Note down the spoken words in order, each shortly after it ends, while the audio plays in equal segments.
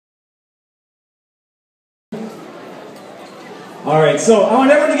All right, so I want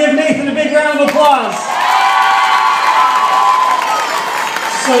everyone to give Nathan a big round of applause.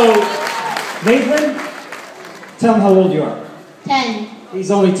 So, Nathan, tell him how old you are. 10. He's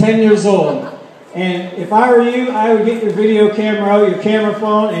only 10 years old. And if I were you, I would get your video camera out, your camera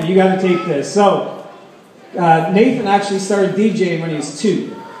phone, and you got to tape this. So, Nathan actually started DJing when he was 2.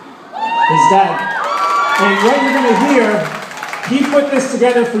 His dad. And what you're going to hear, he put this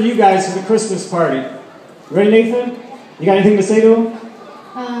together for you guys for the Christmas party. Ready, Nathan? You got anything to say to him?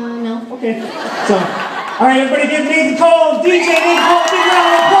 No. Okay. So, all right, everybody give Nathan Cole, DJ Nathan Cole, a big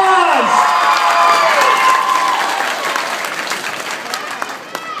round of applause!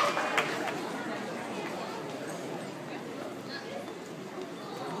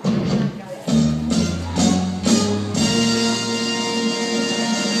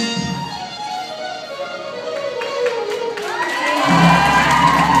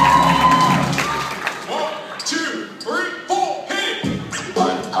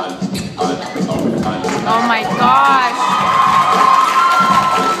 Oh my gosh.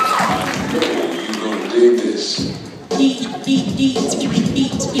 You gonna dig this.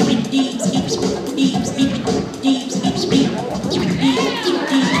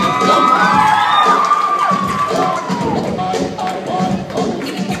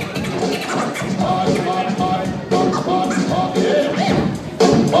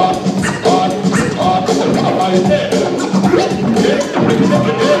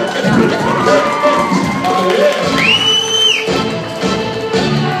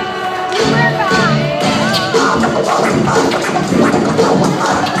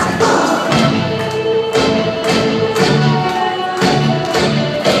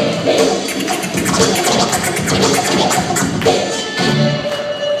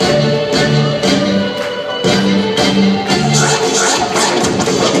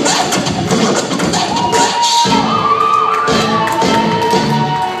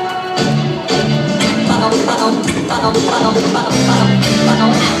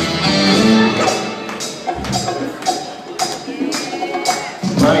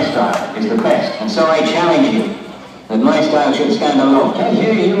 My style is the best, and so I challenge you that my style should stand alone.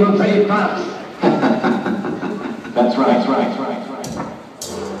 Kersey, you will pay fast. That's right, right, right, right.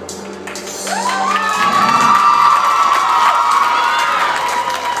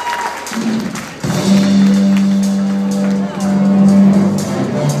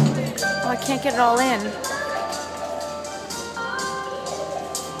 Oh, I can't get it all in.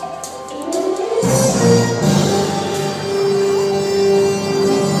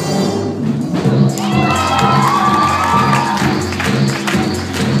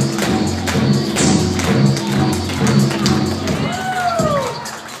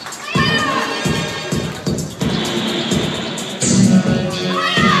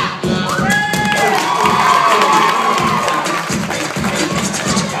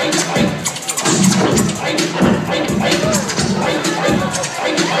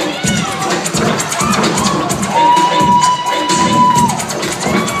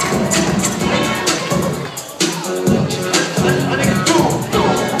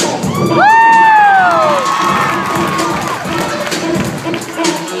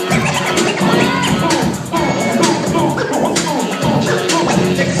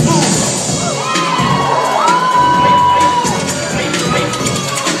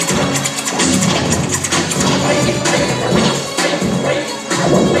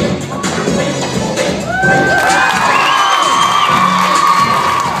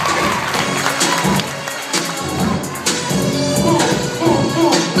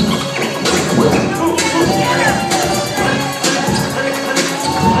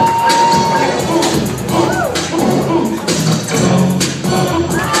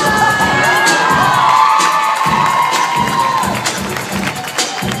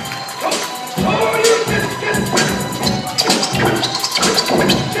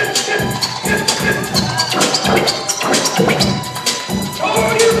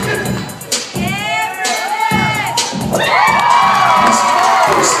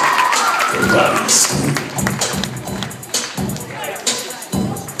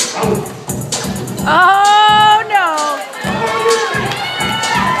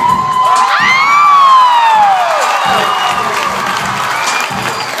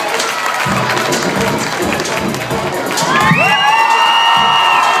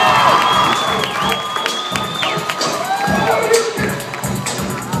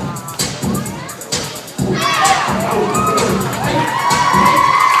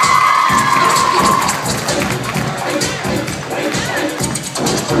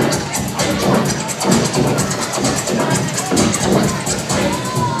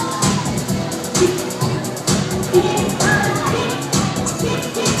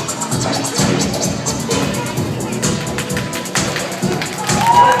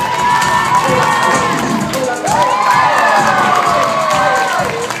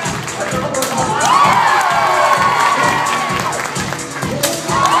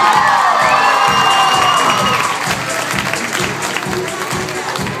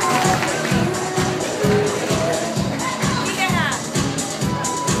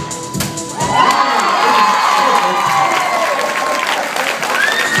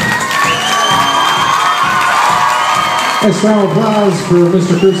 Nice round of applause for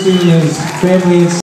Mr. Kersey and his family.